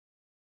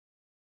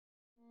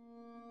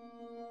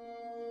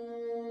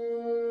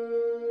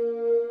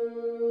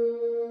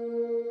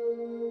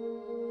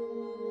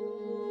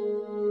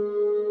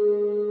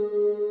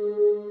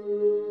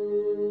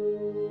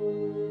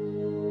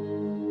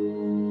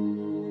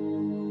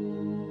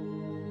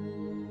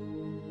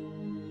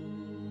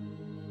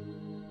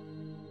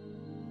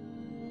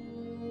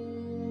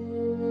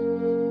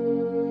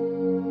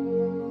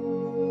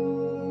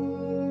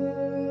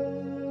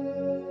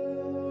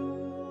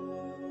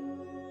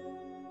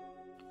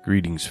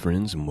Greetings,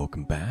 friends, and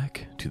welcome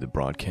back to the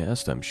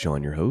broadcast. I'm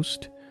Sean, your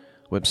host.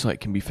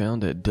 Website can be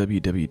found at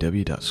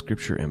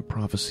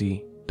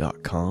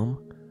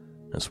www.scriptureandprophecy.com.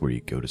 That's where you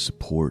go to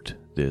support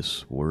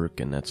this work,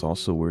 and that's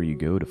also where you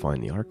go to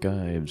find the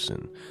archives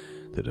and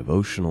the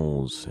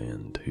devotionals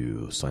and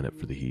to sign up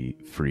for the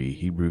free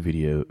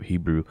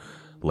Hebrew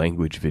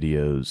language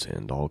videos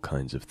and all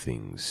kinds of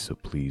things. So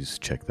please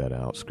check that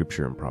out,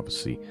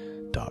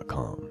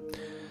 scriptureandprophecy.com.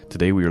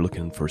 Today we are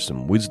looking for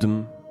some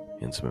wisdom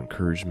and some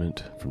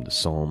encouragement from the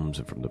Psalms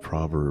and from the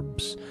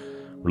Proverbs.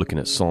 We're looking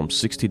at Psalm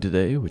 60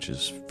 today, which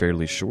is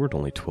fairly short,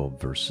 only 12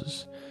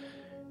 verses.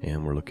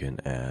 And we're looking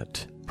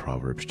at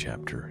Proverbs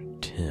chapter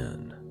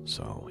 10.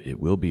 So it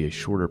will be a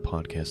shorter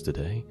podcast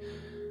today,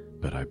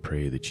 but I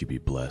pray that you be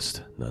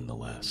blessed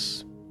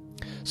nonetheless.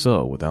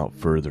 So without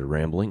further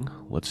rambling,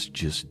 let's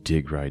just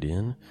dig right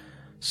in.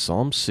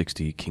 Psalm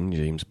 60, King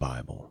James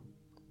Bible,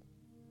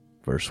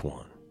 verse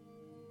 1.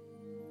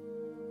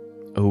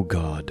 O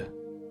God,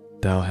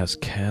 Thou hast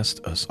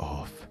cast us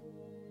off.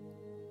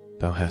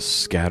 Thou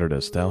hast scattered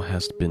us. Thou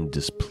hast been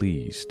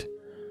displeased.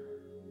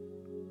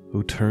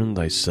 O turn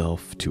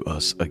thyself to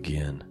us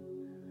again.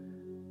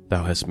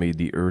 Thou hast made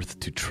the earth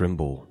to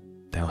tremble.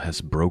 Thou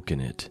hast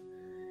broken it.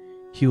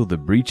 Heal the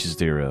breaches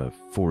thereof,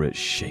 for it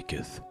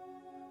shaketh.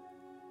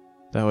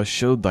 Thou hast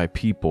showed thy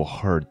people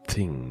hard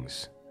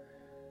things.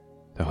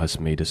 Thou hast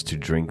made us to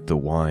drink the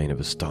wine of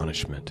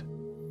astonishment.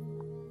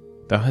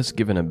 Thou hast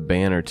given a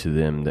banner to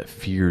them that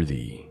fear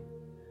thee,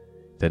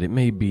 that it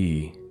may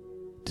be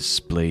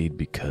displayed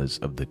because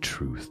of the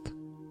truth.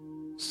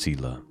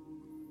 Selah.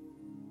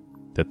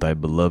 That thy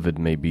beloved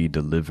may be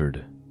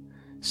delivered.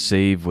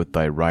 Save with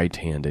thy right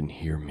hand and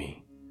hear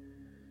me.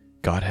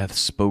 God hath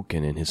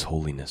spoken in his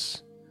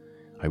holiness.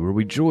 I will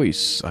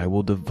rejoice, I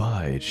will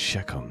divide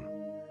Shechem,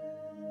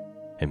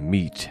 and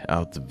mete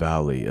out the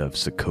valley of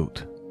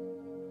Sukkot.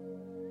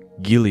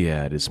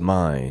 Gilead is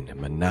mine,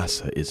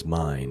 Manasseh is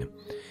mine.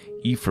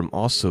 Ephraim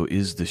also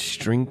is the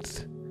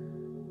strength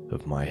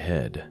of my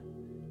head.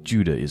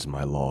 Judah is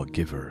my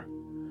lawgiver.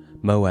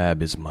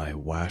 Moab is my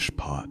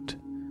washpot.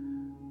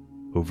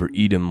 Over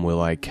Edom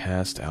will I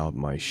cast out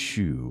my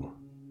shoe.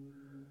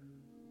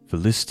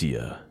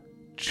 Philistia,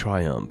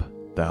 triumph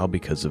thou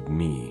because of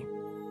me.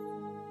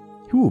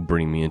 Who will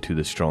bring me into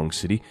the strong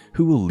city?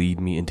 Who will lead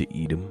me into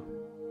Edom?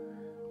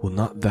 Will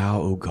not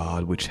thou, O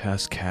God, which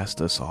hast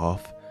cast us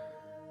off,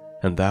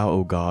 and thou,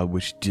 O God,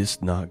 which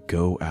didst not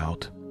go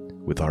out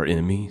with our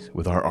enemies,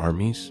 with our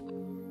armies?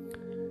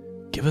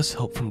 Give us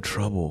help from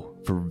trouble,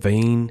 for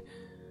vain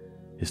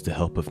is the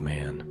help of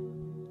man.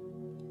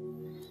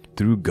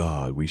 Through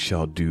God we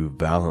shall do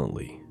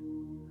valiantly,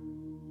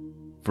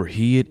 for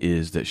he it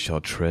is that shall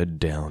tread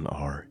down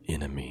our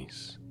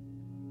enemies.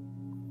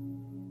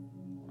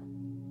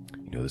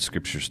 You know, the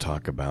scriptures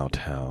talk about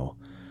how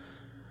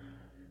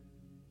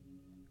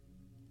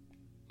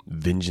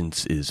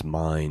vengeance is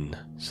mine,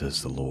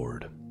 says the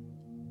Lord.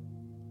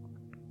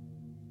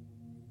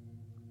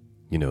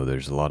 You know,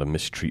 there's a lot of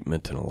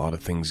mistreatment and a lot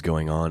of things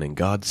going on, and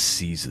God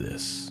sees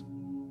this.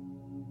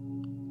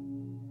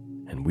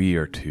 And we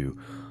are to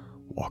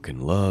walk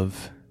in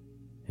love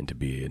and to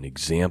be an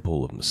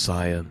example of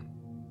Messiah.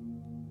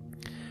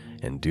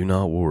 And do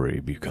not worry,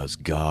 because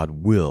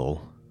God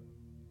will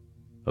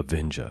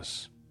avenge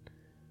us.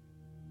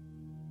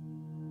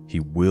 He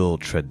will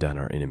tread down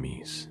our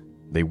enemies.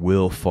 They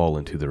will fall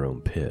into their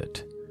own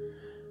pit.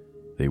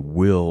 They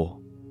will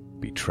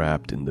be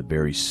trapped in the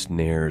very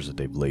snares that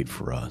they've laid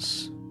for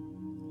us.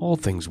 All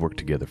things work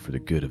together for the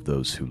good of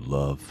those who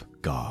love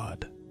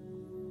God.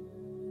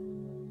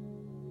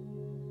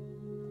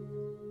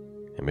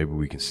 And maybe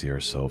we can see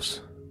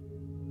ourselves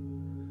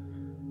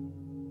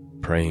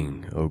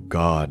praying, O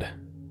God,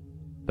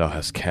 thou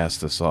hast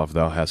cast us off,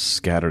 thou hast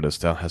scattered us,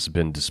 thou hast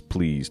been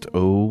displeased.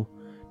 O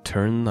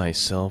turn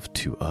thyself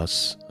to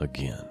us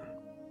again.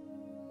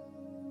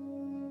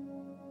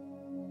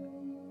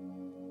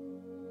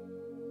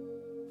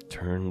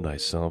 Turn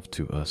thyself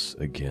to us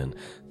again.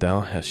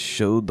 Thou hast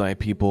showed thy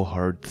people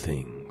hard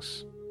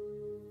things.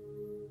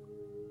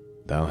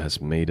 Thou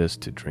hast made us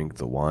to drink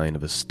the wine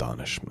of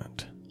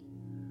astonishment.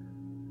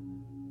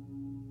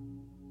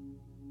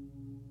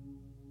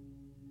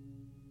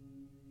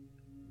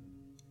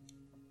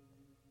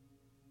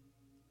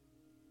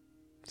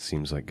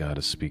 Seems like God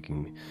is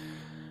speaking,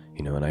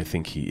 and I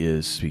think he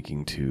is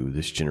speaking to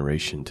this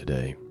generation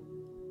today.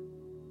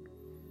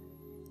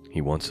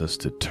 He wants us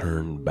to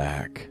turn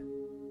back.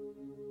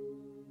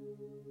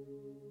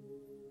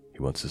 He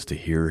wants us to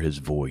hear his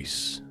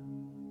voice.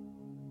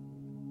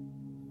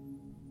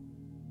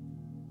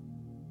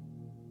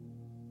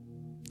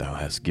 Thou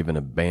hast given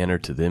a banner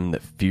to them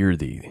that fear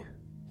thee,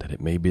 that it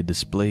may be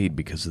displayed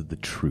because of the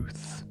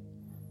truth.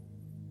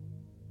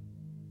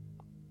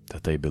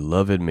 That thy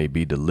beloved may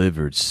be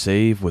delivered.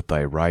 Save with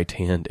thy right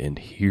hand and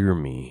hear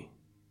me.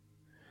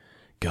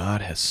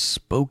 God has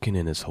spoken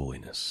in his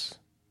holiness.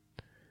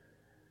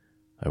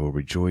 I will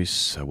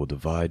rejoice, I will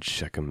divide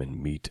Shechem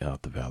and mete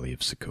out the valley of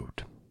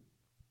Sukkot.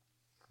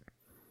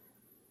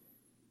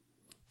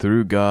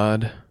 Through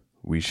God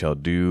we shall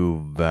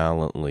do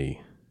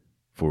valiantly,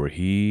 for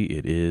he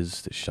it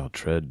is that shall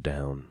tread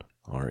down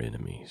our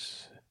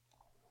enemies.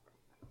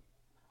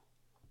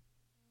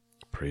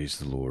 Praise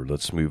the Lord.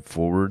 Let's move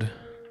forward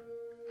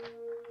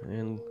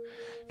and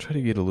try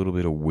to get a little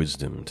bit of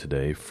wisdom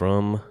today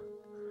from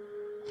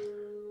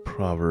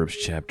Proverbs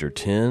chapter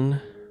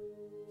 10.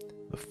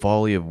 The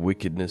folly of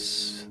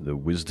wickedness, the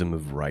wisdom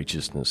of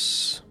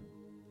righteousness.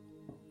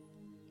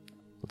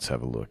 Let's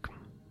have a look.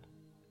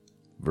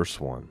 Verse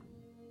 1.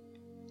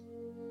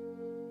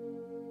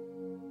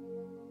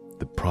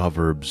 The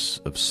Proverbs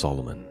of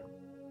Solomon.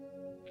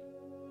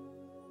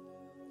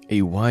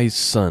 A wise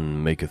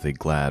son maketh a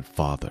glad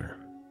father,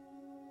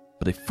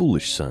 but a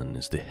foolish son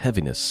is the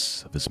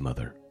heaviness of his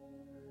mother.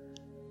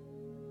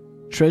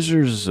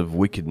 Treasures of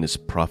wickedness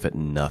profit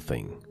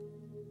nothing,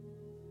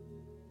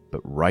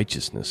 but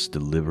righteousness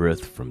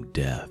delivereth from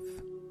death.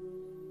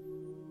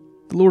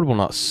 The Lord will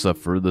not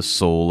suffer the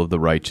soul of the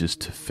righteous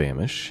to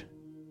famish,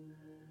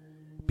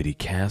 but he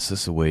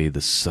casteth away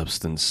the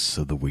substance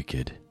of the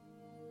wicked.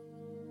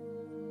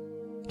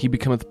 He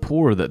becometh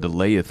poor that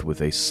delayeth with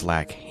a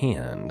slack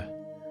hand,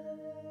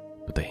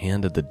 but the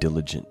hand of the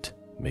diligent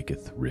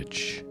maketh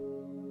rich.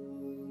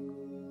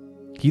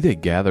 He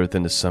that gathereth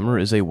in the summer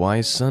is a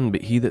wise son,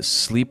 but he that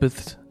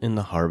sleepeth in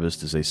the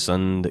harvest is a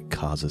son that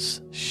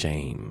causeth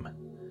shame.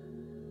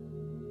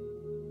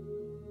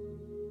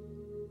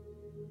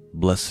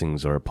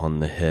 Blessings are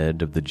upon the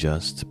head of the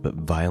just, but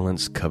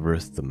violence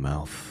covereth the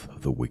mouth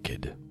of the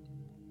wicked.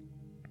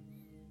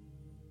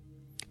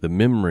 The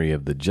memory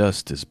of the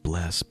just is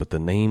blessed, but the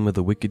name of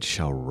the wicked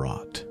shall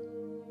rot.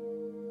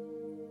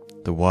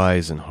 The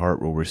wise in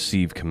heart will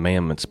receive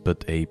commandments,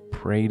 but a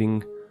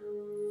prating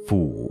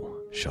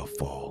fool shall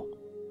fall.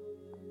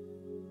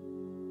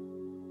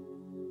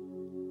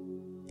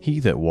 He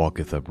that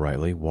walketh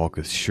uprightly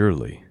walketh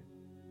surely,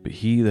 but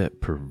he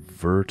that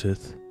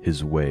perverteth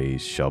his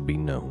ways shall be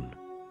known.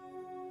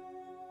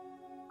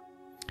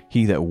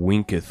 He that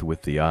winketh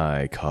with the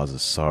eye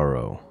causeth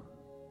sorrow,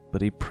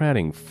 but a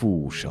prating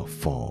fool shall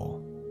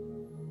fall.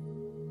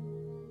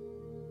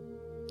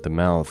 The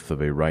mouth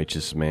of a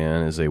righteous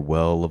man is a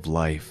well of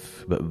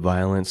life, but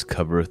violence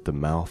covereth the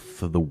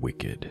mouth of the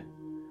wicked.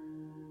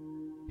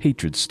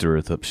 Hatred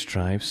stirreth up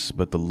strifes,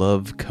 but the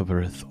love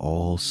covereth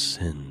all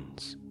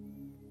sins.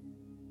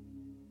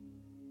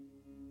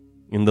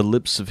 In the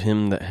lips of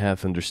him that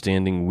hath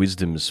understanding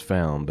wisdom is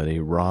found, but a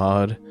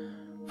rod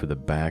for the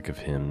back of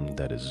him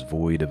that is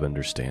void of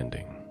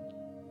understanding.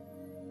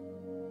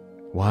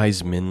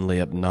 Wise men lay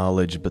up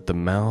knowledge, but the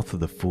mouth of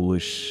the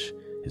foolish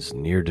is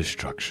near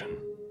destruction.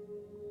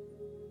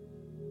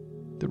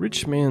 The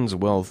rich man's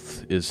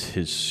wealth is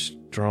his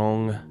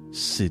strong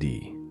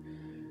city.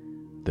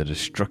 The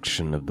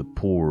destruction of the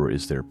poor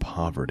is their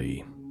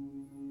poverty.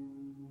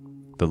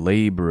 The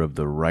labor of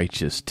the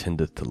righteous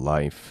tendeth to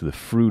life, the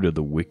fruit of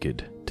the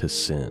wicked to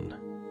sin.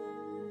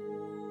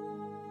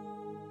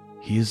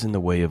 He is in the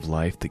way of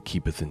life that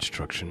keepeth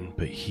instruction,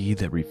 but he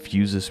that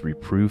refuseth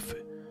reproof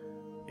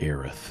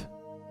erreth.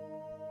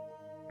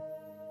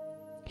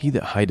 He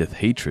that hideth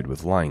hatred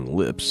with lying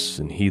lips,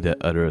 and he that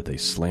uttereth a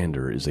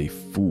slander is a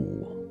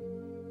fool.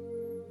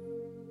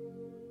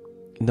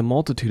 In the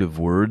multitude of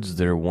words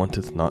there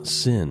wanteth not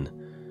sin,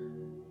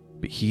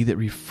 but he that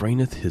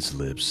refraineth his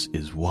lips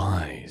is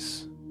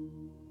wise.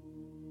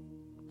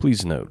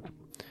 Please note,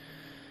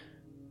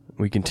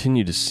 we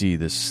continue to see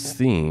this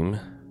theme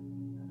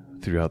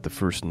throughout the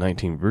first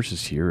 19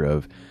 verses here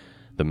of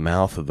the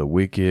mouth of the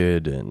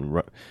wicked,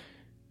 and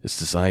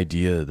it's this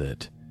idea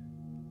that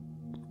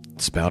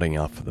spouting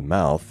out of the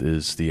mouth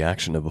is the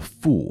action of a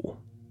fool.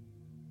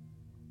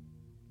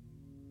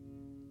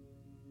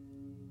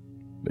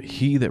 But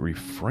he that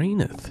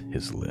refraineth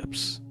his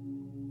lips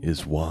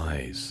is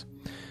wise.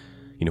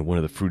 One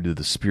of the fruit of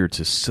the Spirit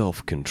is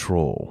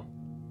self-control.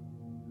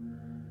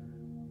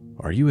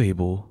 Are you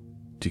able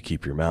to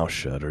keep your mouth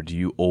shut, or do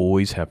you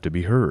always have to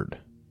be heard?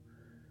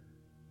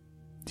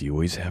 Do you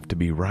always have to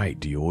be right?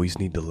 Do you always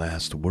need the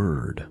last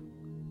word?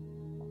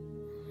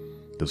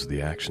 Those are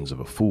the actions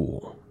of a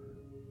fool.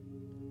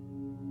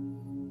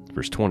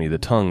 Verse 20, the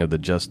tongue of the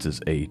just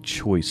is a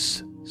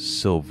choice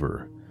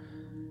silver.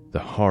 The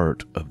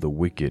heart of the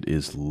wicked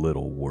is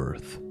little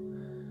worth.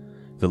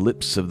 The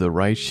lips of the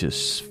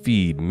righteous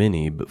feed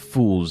many, but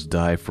fools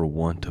die for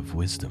want of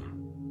wisdom.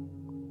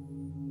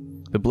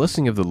 The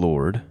blessing of the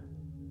Lord,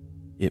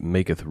 it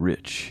maketh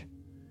rich,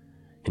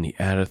 and he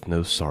addeth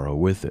no sorrow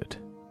with it.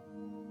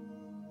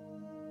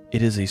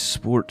 It is a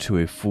sport to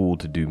a fool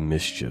to do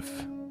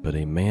mischief, but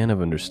a man of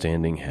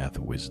understanding hath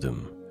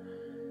wisdom.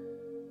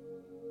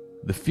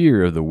 The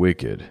fear of the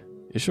wicked,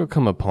 it shall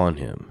come upon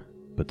him,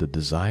 but the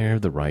desire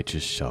of the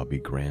righteous shall be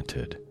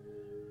granted.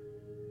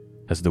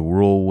 As the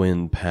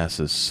whirlwind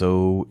passes,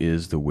 so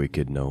is the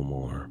wicked no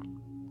more,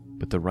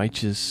 but the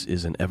righteous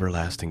is an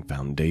everlasting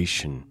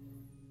foundation.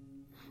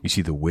 You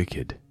see, the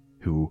wicked,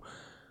 who,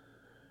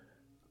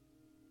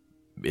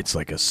 it's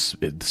like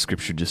the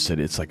scripture just said,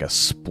 it's like a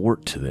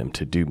sport to them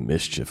to do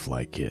mischief,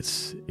 like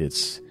it's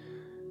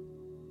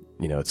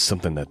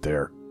something that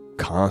they're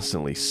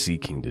constantly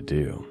seeking to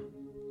do.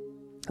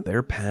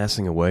 They're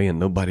passing away and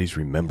nobody's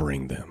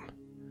remembering them.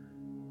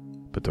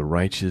 But the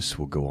righteous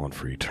will go on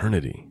for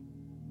eternity.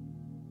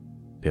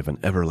 They have an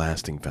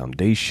everlasting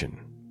foundation.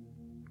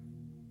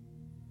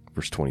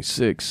 Verse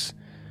 26,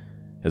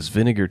 as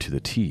vinegar to the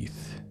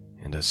teeth,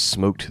 and as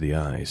smoke to the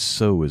eyes,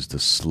 so is the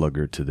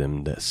sluggard to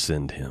them that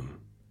send him.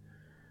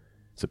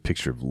 It's a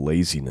picture of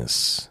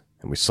laziness,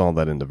 and we saw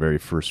that in the very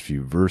first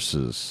few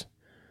verses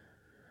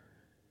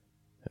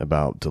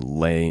about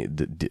delay.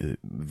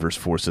 Verse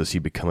 4 says, he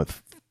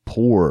becometh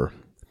poor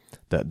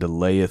that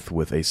delayeth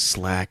with a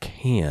slack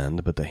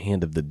hand, but the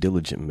hand of the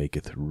diligent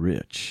maketh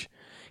rich.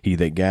 He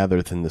that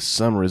gathereth in the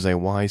summer is a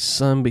wise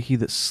son, but he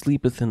that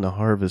sleepeth in the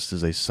harvest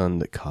is a son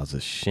that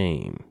causeth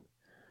shame.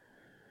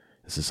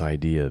 It's this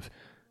idea of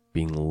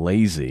being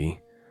lazy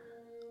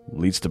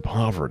leads to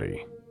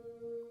poverty,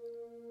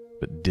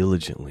 but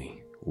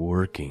diligently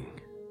working,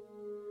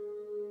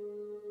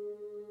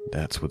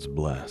 that's what's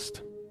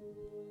blessed.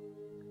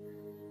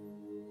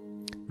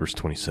 Verse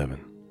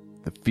 27,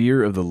 the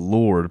fear of the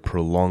Lord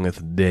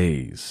prolongeth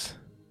days,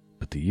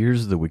 but the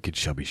years of the wicked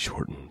shall be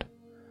shortened.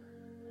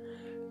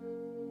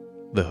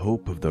 The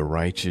hope of the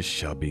righteous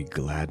shall be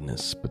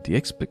gladness, but the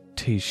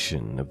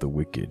expectation of the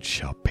wicked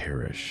shall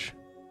perish.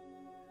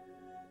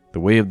 The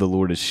way of the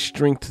Lord is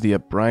strength to the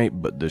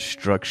upright, but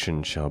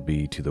destruction shall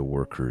be to the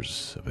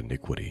workers of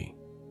iniquity.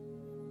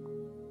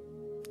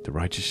 The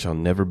righteous shall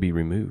never be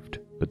removed,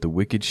 but the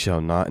wicked shall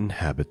not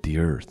inhabit the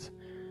earth.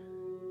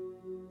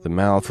 The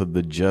mouth of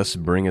the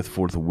just bringeth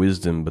forth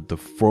wisdom, but the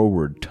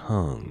froward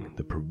tongue,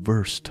 the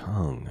perverse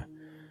tongue,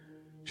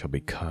 shall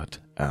be cut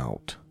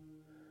out.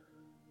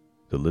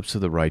 The lips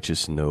of the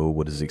righteous know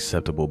what is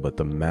acceptable, but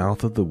the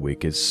mouth of the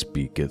wicked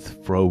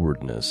speaketh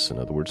frowardness, in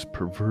other words,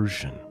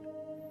 perversion.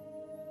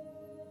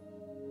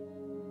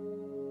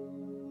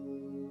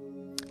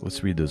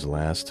 Let's read those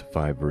last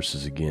 5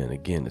 verses again.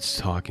 Again, it's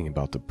talking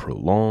about the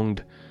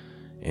prolonged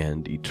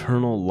and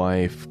eternal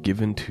life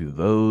given to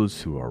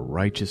those who are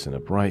righteous and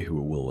upright,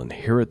 who will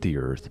inherit the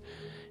earth,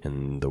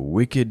 and the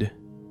wicked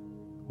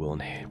will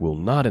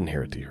not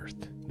inherit the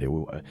earth. They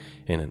will,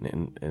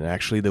 and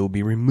actually they will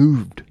be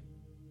removed.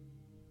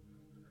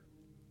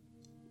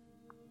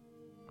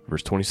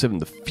 Verse 27,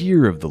 the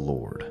fear of the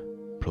Lord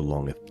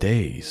prolongeth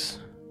days,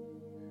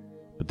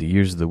 but the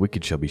years of the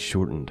wicked shall be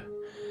shortened.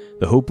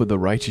 The hope of the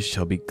righteous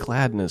shall be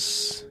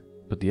gladness,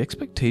 but the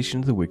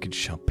expectation of the wicked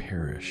shall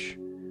perish.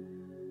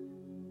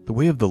 The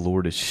way of the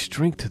Lord is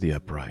strength to the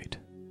upright,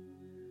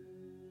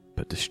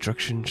 but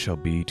destruction shall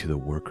be to the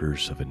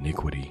workers of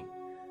iniquity.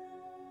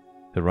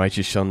 The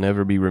righteous shall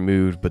never be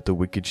removed, but the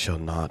wicked shall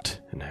not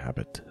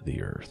inhabit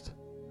the earth.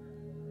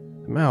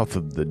 The mouth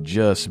of the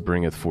just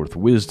bringeth forth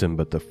wisdom,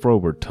 but the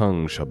froward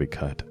tongue shall be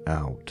cut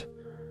out.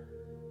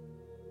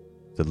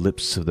 The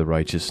lips of the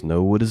righteous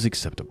know what is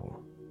acceptable,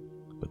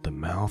 but the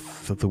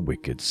mouth of the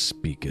wicked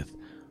speaketh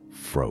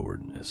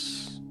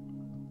frowardness.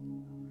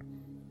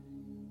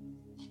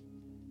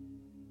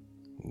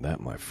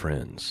 That, my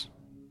friends,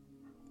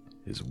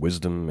 is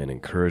wisdom and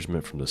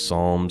encouragement from the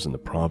Psalms and the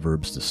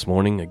Proverbs this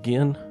morning.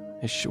 Again,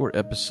 a short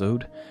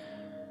episode,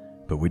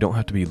 but we don't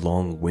have to be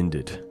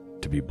long-winded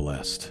to be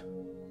blessed.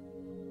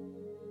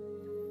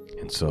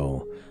 And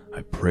so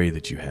I pray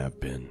that you have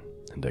been,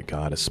 and that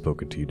God has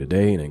spoken to you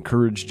today and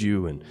encouraged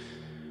you, and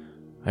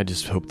I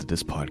just hope that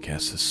this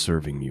podcast is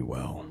serving you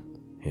well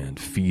and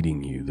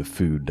feeding you the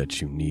food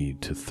that you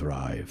need to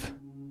thrive.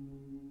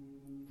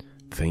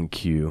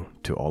 Thank you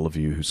to all of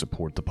you who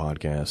support the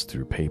podcast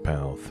through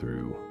PayPal,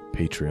 through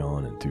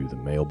Patreon, and through the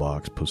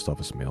mailbox, post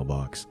office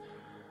mailbox.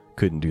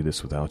 Couldn't do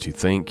this without you.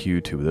 Thank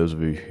you to those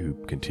of you who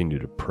continue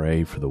to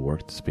pray for the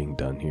work that's being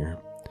done here.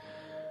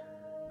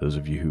 Those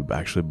of you who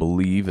actually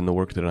believe in the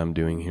work that I'm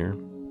doing here.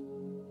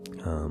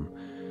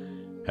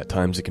 At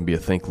times it can be a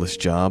thankless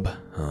job,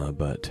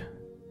 but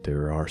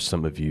there are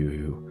some of you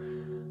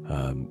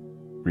who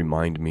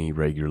remind me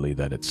regularly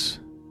that it's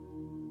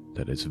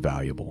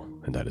valuable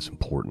and that it's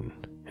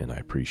important, and I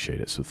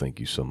appreciate it, so thank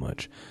you so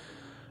much.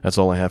 That's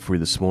all I have for you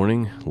this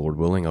morning. Lord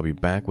willing, I'll be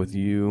back with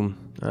you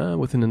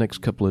within the next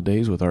couple of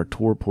days with our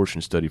Torah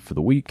portion study for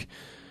the week,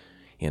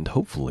 and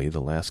hopefully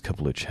the last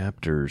couple of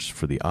chapters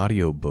for the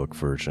audiobook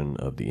version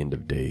of the End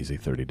of Days, a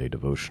 30-day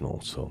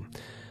devotional. So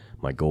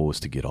my goal is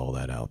to get all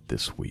that out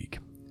this week.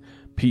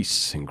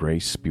 Peace and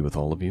grace be with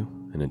all of you,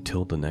 and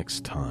until the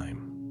next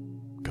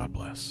time, God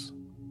bless.